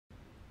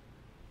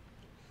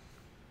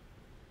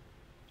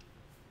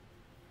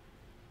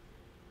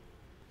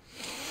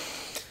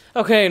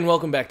Okay, and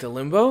welcome back to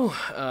Limbo.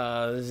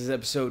 This is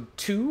episode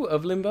 2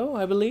 of Limbo,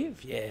 I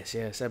believe. Yes,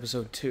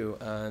 episode 2.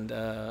 And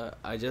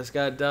I just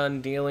got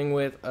done dealing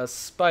with a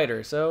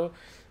spider, so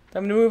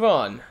time to move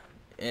on.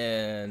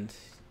 And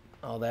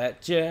all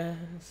that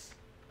jazz.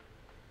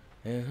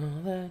 And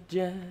all that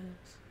jazz.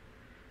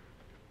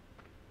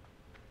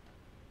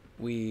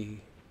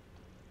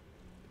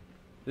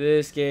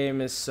 This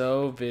game is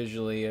so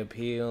visually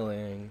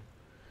appealing.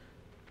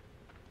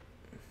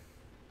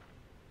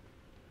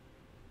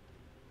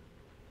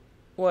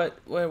 What?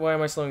 Why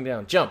am I slowing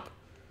down? Jump!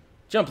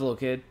 Jump, little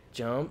kid.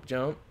 Jump,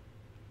 jump.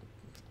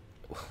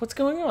 What's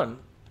going on?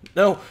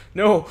 No,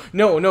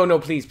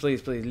 please.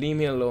 Leave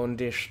me alone,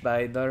 dish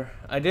spider.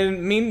 I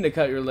didn't mean to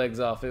cut your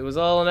legs off. It was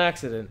all an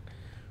accident.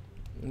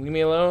 Leave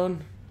me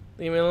alone.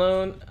 Leave me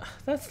alone.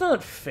 That's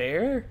not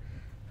fair.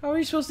 How are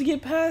you supposed to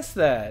get past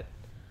that?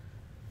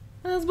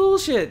 That's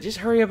bullshit. Just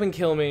hurry up and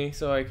kill me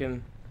so I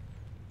can...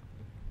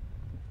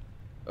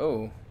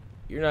 Oh,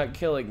 you're not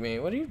killing me.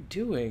 What are you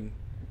doing?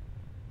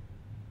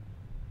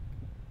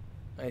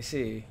 I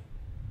see.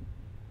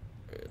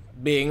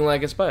 Being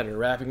like a spider,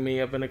 wrapping me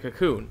up in a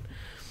cocoon.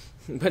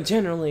 But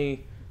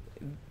generally,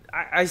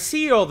 I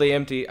see all the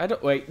empty...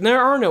 Wait,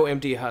 there are no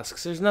empty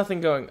husks. There's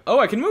nothing going... Oh,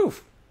 I can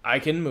move. I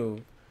can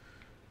move.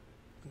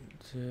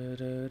 Let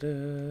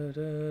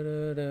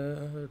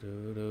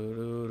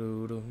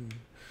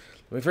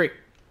me free.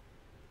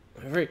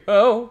 I'm free.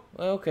 Oh,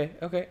 okay,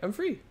 I'm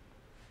free.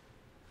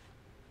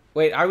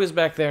 Wait, I was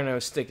back there and I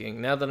was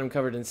sticking. Now that I'm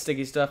covered in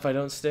sticky stuff, I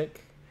don't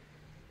stick?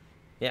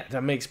 Yeah,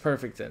 that makes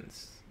perfect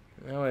sense.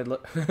 Now I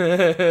look...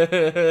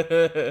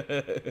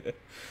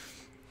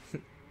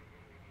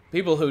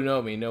 People who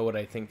know me know what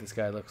I think this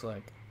guy looks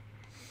like.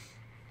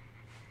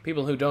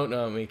 People who don't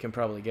know me can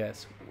probably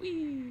guess.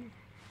 Whee!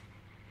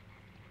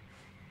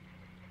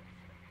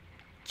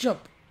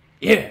 Jump!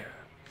 Yeah!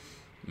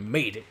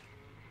 Made it.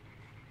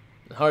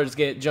 The hardest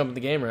jump in the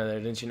game right there,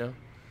 didn't you know?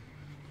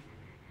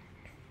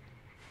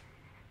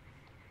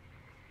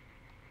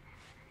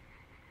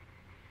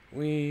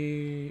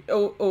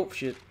 Oh,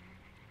 shit.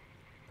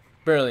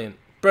 Brilliant,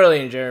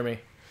 Jeremy.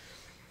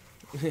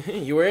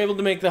 You were able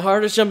to make the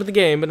hardest jump in the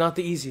game, but not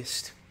the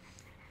easiest.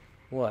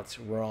 What's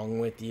wrong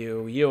with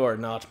you? You're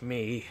not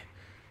me.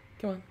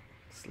 Come on.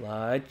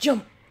 Slide.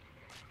 Jump!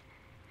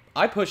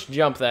 I pushed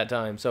jump that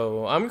time,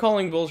 so I'm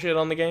calling bullshit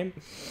on the game.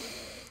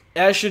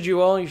 As should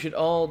you all. You should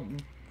all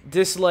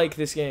dislike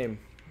this game.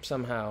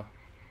 Somehow.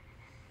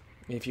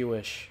 If you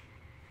wish.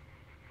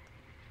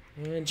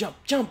 And jump!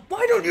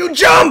 Why don't you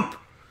jump?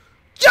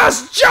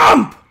 Just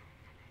jump!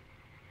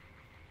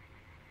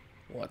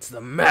 What's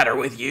the matter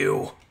with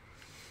you?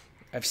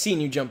 I've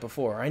seen you jump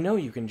before. I know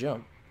you can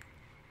jump.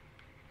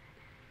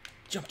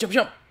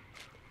 Jump!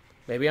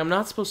 Maybe I'm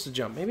not supposed to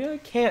jump. Maybe I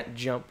can't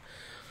jump.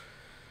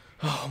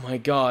 Oh my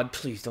god,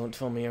 please don't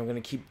tell me I'm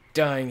gonna keep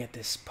dying at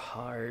this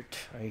part.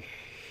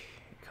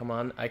 Come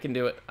on, I can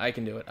do it. I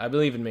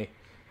believe in me.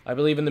 I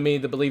believe in the me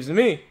that believes in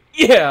me.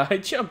 Yeah, I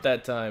jumped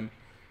that time.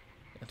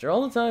 After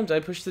all the times I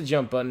pushed the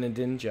jump button and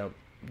didn't jump.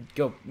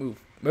 Go, move.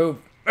 Oh,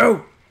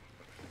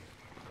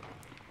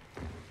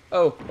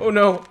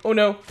 no.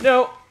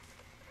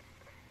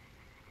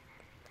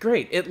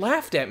 Great, it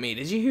laughed at me.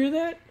 Did you hear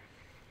that?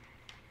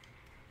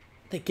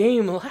 The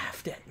game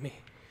laughed at me.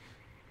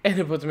 And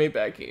it puts me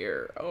back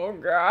here. Oh,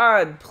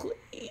 God,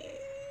 please.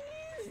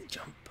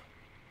 Jump.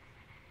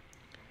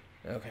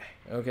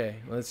 Okay.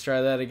 Let's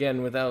try that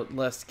again without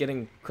less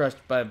getting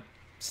crushed by a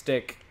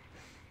stick.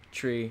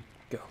 Tree.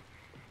 Go.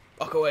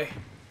 Walk away.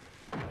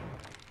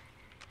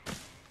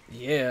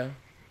 Yeah.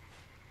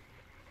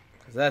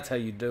 Because that's how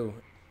you do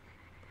it.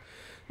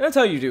 That's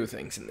how you do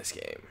things in this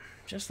game.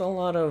 Just a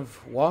lot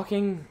of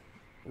walking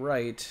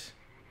right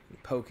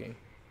and poking.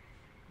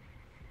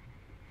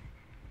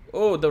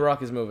 Oh, the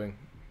rock is moving.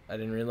 I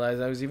didn't realize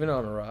I was even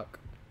on a rock.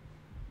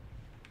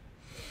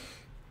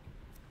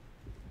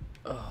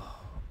 Oh.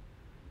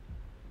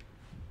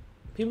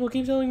 People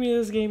keep telling me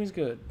this game is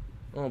good.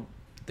 Well,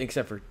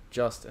 except for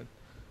Justin.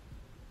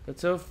 But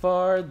so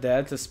far,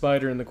 that's a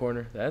spider in the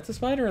corner.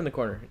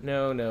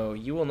 No,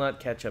 you will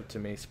not catch up to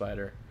me,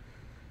 spider.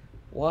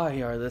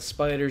 Why are the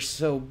spiders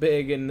so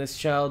big and this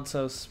child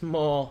so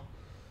small?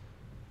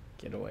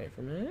 Get away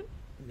from it.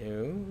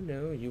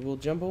 No, you will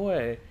jump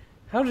away.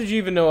 How did you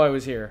even know I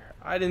was here?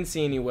 I didn't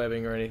see any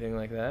webbing or anything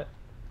like that.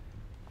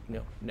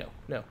 No.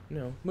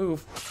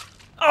 Move.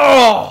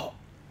 Oh!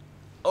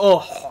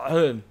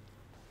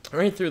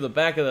 Right through the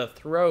back of the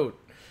throat.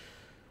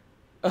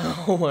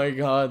 Oh my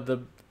god,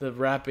 the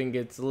wrapping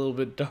gets a little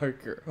bit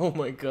darker. Oh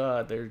my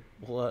god, there's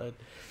blood.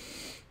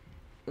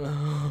 You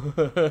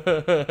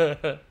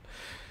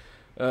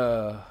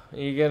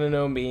gotta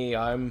know me,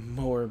 I'm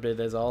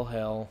morbid as all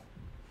hell.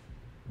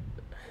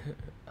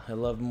 I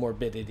love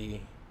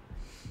morbidity.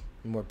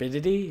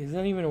 Morbidity? Is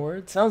that even a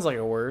word? Sounds like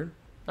a word.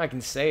 I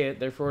can say it,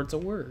 therefore it's a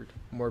word.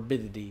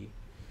 Morbidity.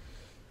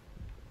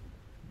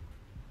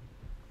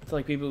 It's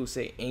like people who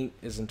say ain't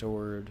isn't a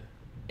word.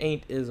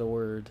 Ain't is a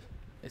word.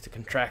 It's a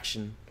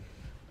contraction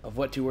of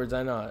what two words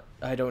I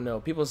don't know.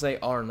 People say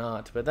are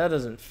not, but that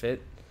doesn't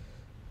fit.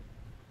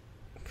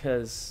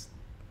 because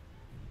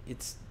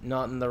it's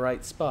not in the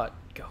right spot.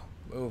 Go.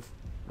 Move.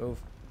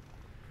 Move.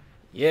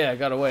 Yeah, I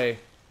got away.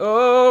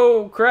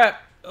 Oh,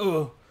 crap.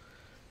 Oh.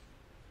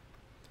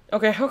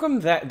 Okay, how come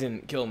that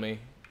didn't kill me?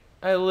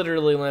 I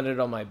literally landed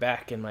on my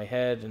back and my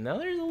head, and now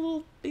there's a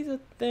little piece of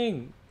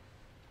thing.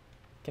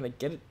 Can I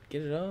get it?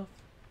 Get it off?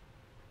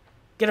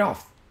 Get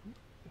off!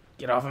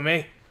 Get off of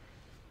me!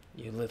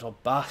 You little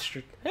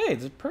bastard. Hey,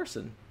 it's a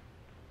person.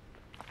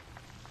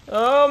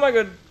 Oh my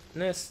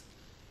goodness.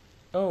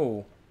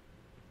 Oh.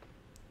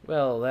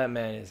 Well, that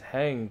man is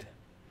hanged.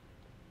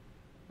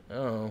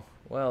 Oh,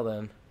 well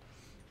then.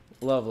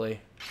 Lovely.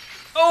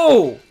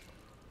 Oh!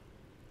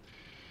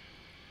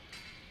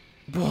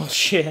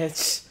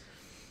 Bullshit.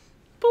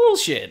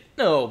 Bullshit.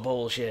 No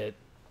bullshit.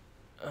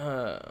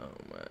 Oh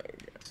my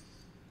god.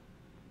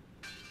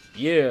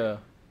 Yeah.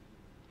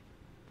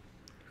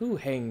 Who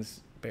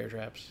hangs bear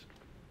traps?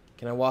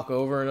 Can I walk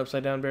over an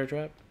upside down bear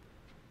trap?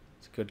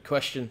 It's a good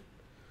question.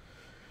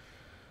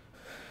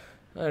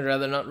 I'd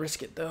rather not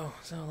risk it though,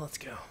 so let's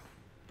go.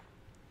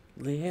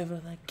 Live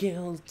with that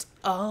guilt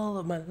all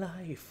of my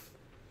life.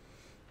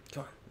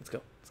 Come on, let's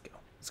go, let's go,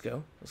 let's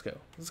go, let's go,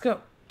 let's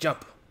go.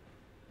 Jump.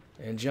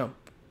 And jump.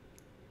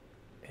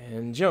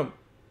 And jump.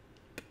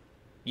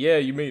 Yeah,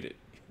 you made it.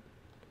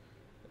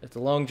 It's a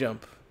long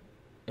jump.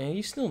 And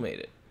you still made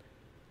it.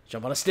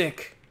 Jump on a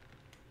stick.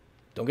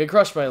 Don't get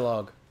crushed by a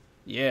log.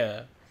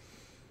 Yeah.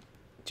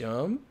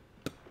 Jump.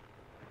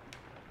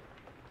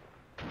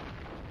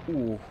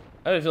 Ooh.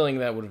 I have a feeling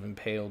that would have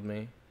impaled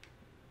me.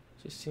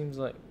 Just seems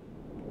like...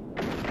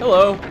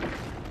 Hello.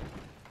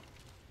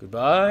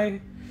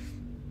 Goodbye.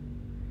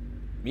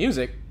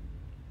 Music.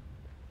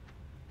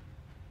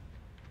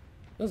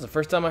 That was the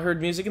first time I heard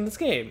music in this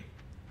game.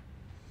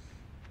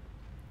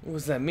 What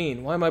does that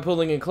mean? Why am I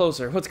pulling in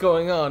closer? What's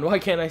going on? Why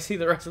can't I see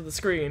the rest of the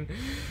screen?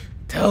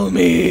 Tell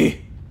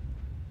me!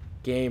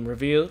 Game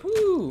revealed.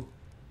 Woo!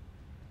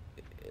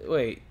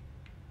 Wait.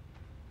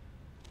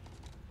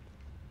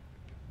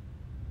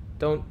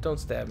 Don't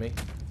stab me.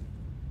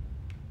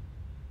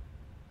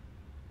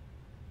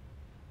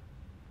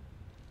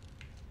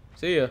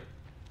 See ya.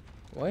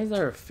 Why is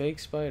there a fake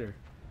spider?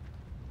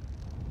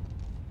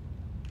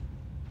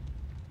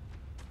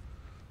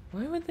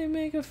 Why would they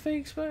make a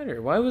fake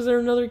spider? Why was there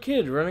another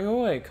kid running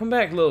away? Come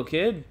back, little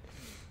kid.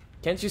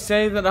 Can't you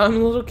say that I'm a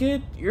little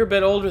kid? You're a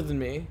bit older than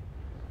me.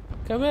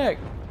 Come back.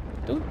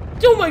 Don't.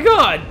 Oh my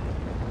god!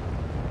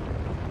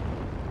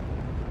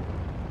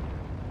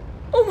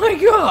 Oh my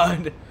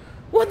god!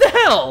 What the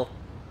hell?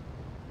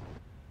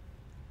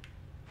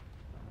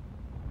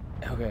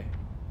 Okay.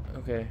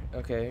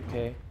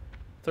 Okay.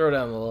 Throw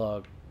down the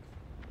log.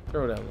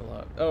 Throw down the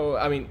log. Oh,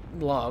 I mean,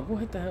 log.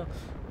 What the hell?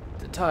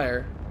 The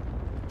tire.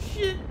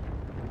 Shit.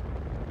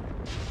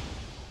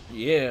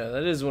 Yeah,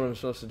 that is what I'm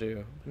supposed to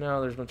do.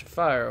 Now there's a bunch of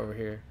fire over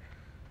here.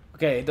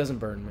 Okay, it doesn't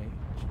burn me.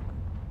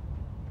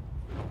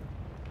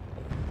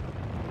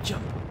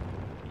 Jump.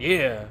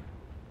 Yeah.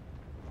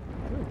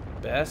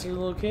 Bastard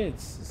little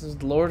kids. This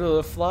is Lord of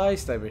the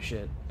Flies type of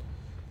shit.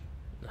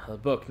 The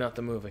book, not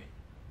the movie.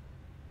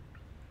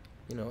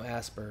 You know,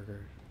 Asperger.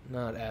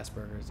 Not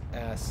Asperger's.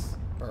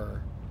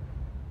 Asper.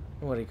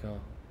 What do you call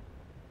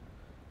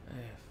it?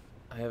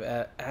 I have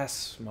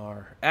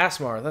Asmar.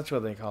 Asmar, that's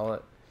what they call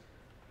it.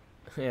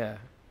 Yeah.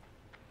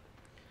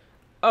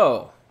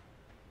 Oh.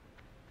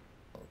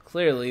 Well,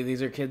 clearly,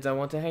 these are kids I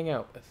want to hang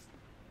out with.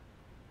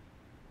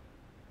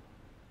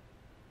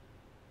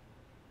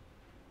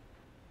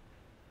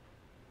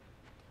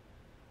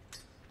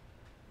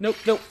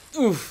 Nope.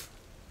 Oof.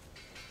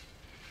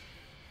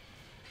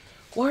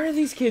 Why are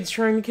these kids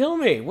trying to kill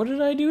me? What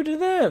did I do to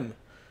them?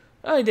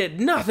 I did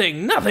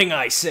nothing. Nothing,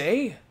 I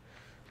say.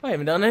 I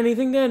haven't done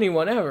anything to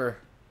anyone ever.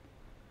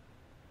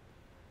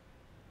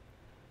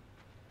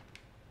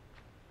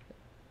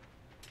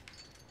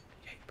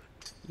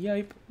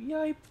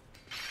 Yipe.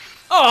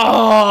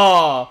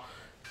 Oh!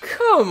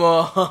 Come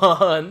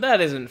on! That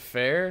isn't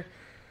fair.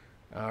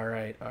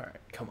 Alright.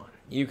 Come on.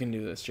 You can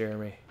do this,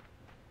 Jeremy.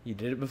 You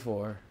did it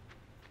before.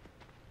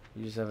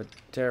 You just have a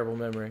terrible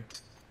memory.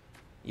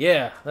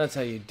 Yeah, that's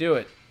how you do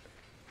it.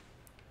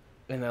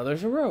 And now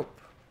there's a rope.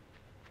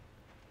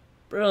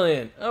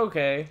 Brilliant.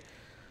 Okay.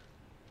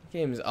 The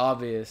game is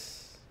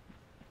obvious.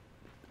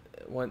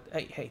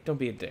 Hey, don't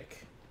be a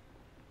dick.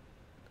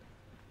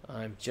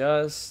 I'm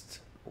just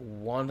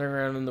wandering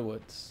around in the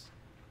woods.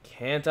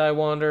 Can't I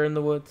wander in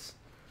the woods?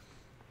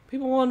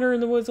 People wander in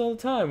the woods all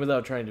the time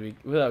without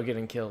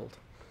getting killed.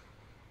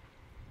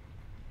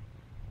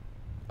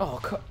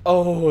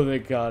 Oh, they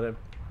got him.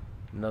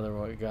 Another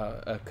one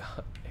got him.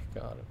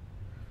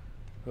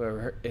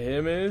 Whoever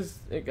him is,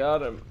 it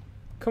got him.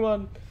 Come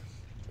on.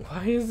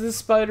 Why is this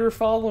spider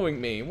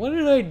following me? What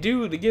did I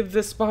do to give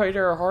this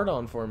spider a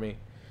hard-on for me?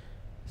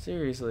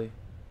 Seriously.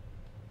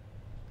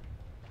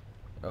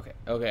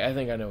 Okay, I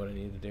think I know what I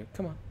need to do.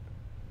 Come on.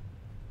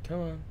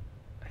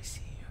 I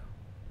see you.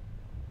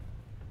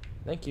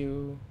 Thank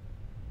you.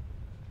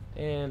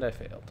 And I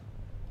failed.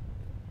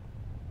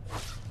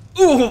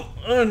 Ooh!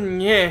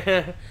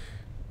 Yeah!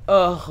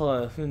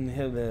 Oh,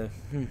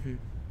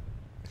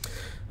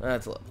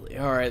 That's lovely.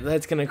 Alright,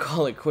 that's gonna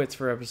call it quits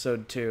for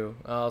episode 2.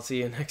 I'll see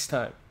you next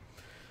time.